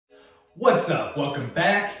What's up? Welcome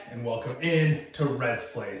back and welcome in to Red's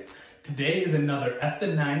Place. Today is another F the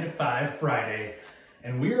 9 to 5 Friday,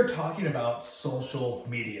 and we are talking about social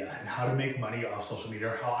media and how to make money off social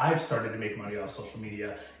media, or how I've started to make money off social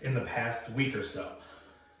media in the past week or so.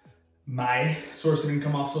 My source of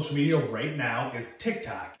income off social media right now is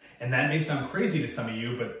TikTok. And that may sound crazy to some of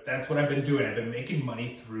you, but that's what I've been doing. I've been making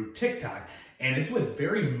money through TikTok, and it's with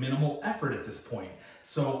very minimal effort at this point.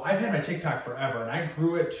 So I've had my TikTok forever, and I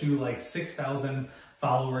grew it to like 6,000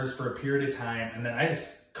 followers for a period of time, and then I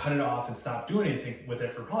just cut it off and stopped doing anything with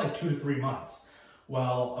it for probably 2 to 3 months.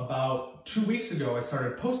 Well, about 2 weeks ago, I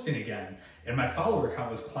started posting again, and my follower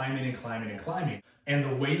count was climbing and climbing and climbing. And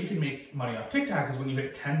the way you can make money off TikTok is when you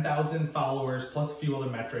hit 10,000 followers plus a few other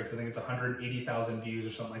metrics. I think it's 180,000 views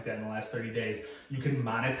or something like that in the last 30 days. You can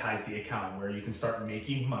monetize the account where you can start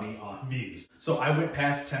making money off views. So I went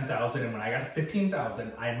past 10,000, and when I got to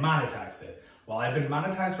 15,000, I monetized it. Well, I've been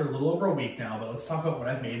monetized for a little over a week now, but let's talk about what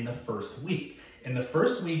I've made in the first week. In the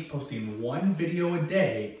first week, posting one video a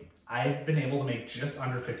day, I've been able to make just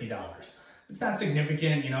under $50. It's not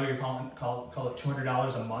significant, you know, you're call it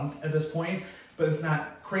 $200 a month at this point, but it's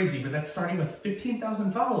not crazy. But that's starting with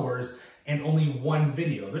 15,000 followers and only one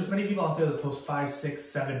video. There's many people out there that post 5, 6,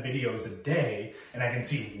 7 videos a day, and I can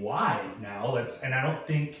see why now. And I don't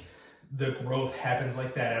think the growth happens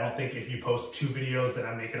like that. I don't think if you post 2 videos that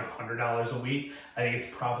I'm making $100 a week. I think it's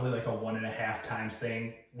probably like a 1.5 times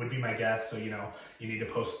thing would be my guess. So, you know, you need to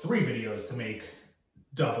post 3 videos to make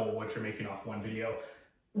double what you're making off one video,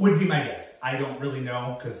 would be my guess. I don't really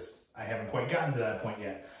know because I haven't quite gotten to that point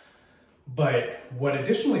yet. But what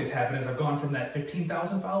additionally has happened is I've gone from that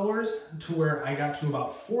 15,000 followers to where I got to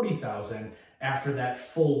about 40,000 after that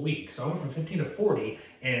full week. So I went from 15 to 40,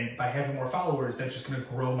 and by having more followers, that's just gonna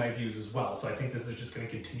grow my views as well. So I think this is just gonna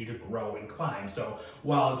continue to grow and climb. So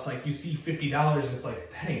while it's like you see $50, it's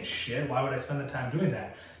like, that ain't shit, why would I spend the time doing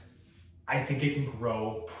that? I think it can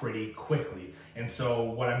grow pretty quickly. And so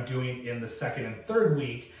what I'm doing in the second and third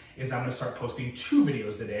week is I'm gonna start posting 2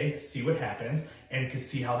 videos a day, see what happens, and can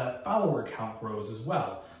see how that follower count grows as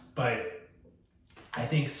well. But I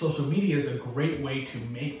think social media is a great way to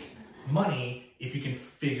make money if you can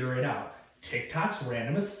figure it out. TikTok's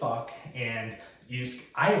random as fuck, and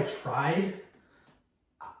I have tried,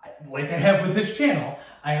 like I have with this channel,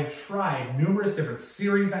 I have tried numerous different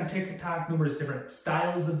series on TikTok, numerous different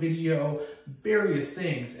styles of video, various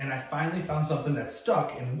things, and I finally found something that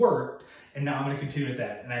stuck and worked, and now I'm gonna continue with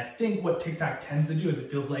that. And I think what TikTok tends to do is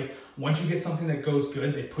it feels like once you get something that goes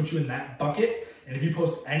good, they put you in that bucket, and if you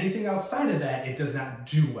post anything outside of that, it does not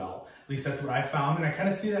do well. At least that's what I found, and I kind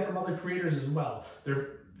of see that from other creators as well. They're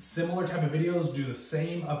similar type of videos do the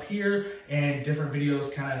same up here, and different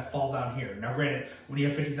videos kind of fall down here. Now granted, when you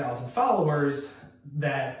have 50,000 followers,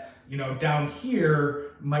 that, you know, down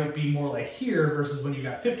here might be more like here versus when you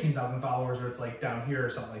got 15,000 followers where it's like down here or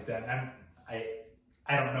something like that. And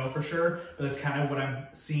I don't know for sure, but that's kind of what I'm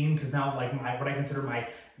seeing, because now like what I consider my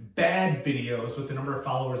bad videos with the number of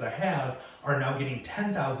followers I have are now getting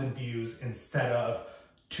 10,000 views instead of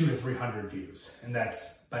 200 to 300 views. And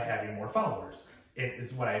that's by having more followers. It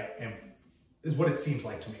is what it seems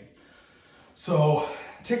like to me. So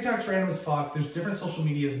TikTok's random as fuck. There's different social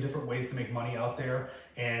medias and different ways to make money out there,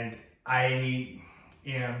 and I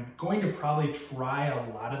am going to probably try a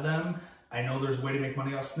lot of them. I know there's a way to make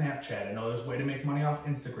money off Snapchat. I know there's a way to make money off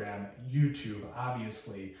Instagram, YouTube,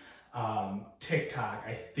 obviously, TikTok.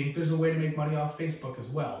 I think there's a way to make money off Facebook as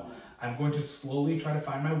well. I'm going to slowly try to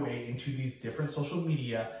find my way into these different social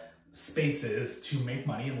media spaces to make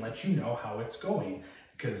money and let you know how it's going,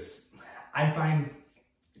 because I find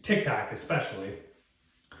TikTok especially,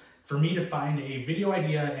 for me to find a video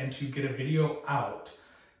idea and to get a video out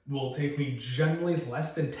will take me generally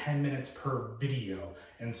less than 10 minutes per video.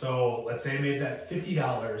 And so let's say I made that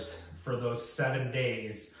 $50 for those 7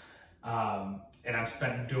 days, and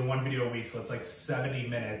I'm doing 1 video a week, so it's like 70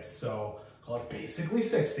 minutes. So call it basically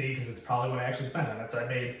 60, because it's probably what I actually spent on it. So I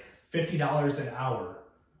made $50 an hour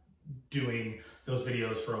doing those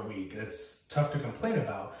videos for a week. It's tough to complain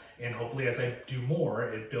about, and hopefully as I do more,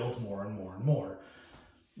 it builds more and more and more.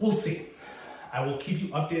 We'll see. I will keep you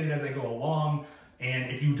updated as I go along, and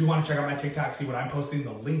if you do want to check out my TikTok, see what I'm posting,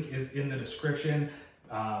 the link is in the description.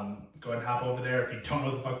 Go ahead and hop over there. If you don't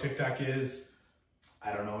know what the fuck TikTok is,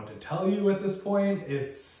 I don't know what to tell you at this point.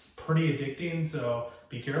 It's pretty addicting, so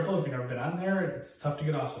be careful if you've never been on there. It's tough to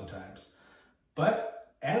get off sometimes.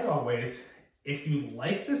 But as always, if you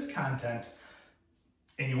like this content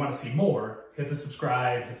and you want to see more, hit the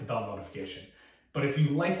subscribe, hit the bell notification. But if you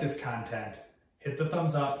like this content, hit the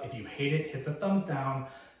thumbs up. If you hate it, hit the thumbs down,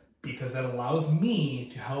 because that allows me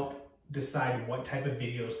to help decide what type of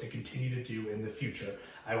videos to continue to do in the future.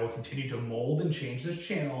 I will continue to mold and change this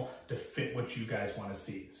channel to fit what you guys want to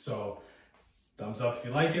see. So thumbs up if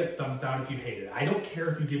you like it, thumbs down if you hate it. I don't care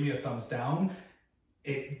if you give me a thumbs down.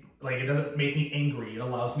 It doesn't make me angry. It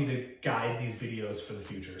allows me to guide these videos for the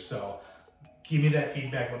future. So give me that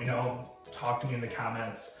feedback, let me know, talk to me in the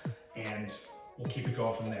comments, and we'll keep it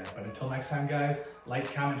going from there. But until next time, guys,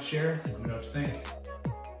 like, comment, share, let me know what you think.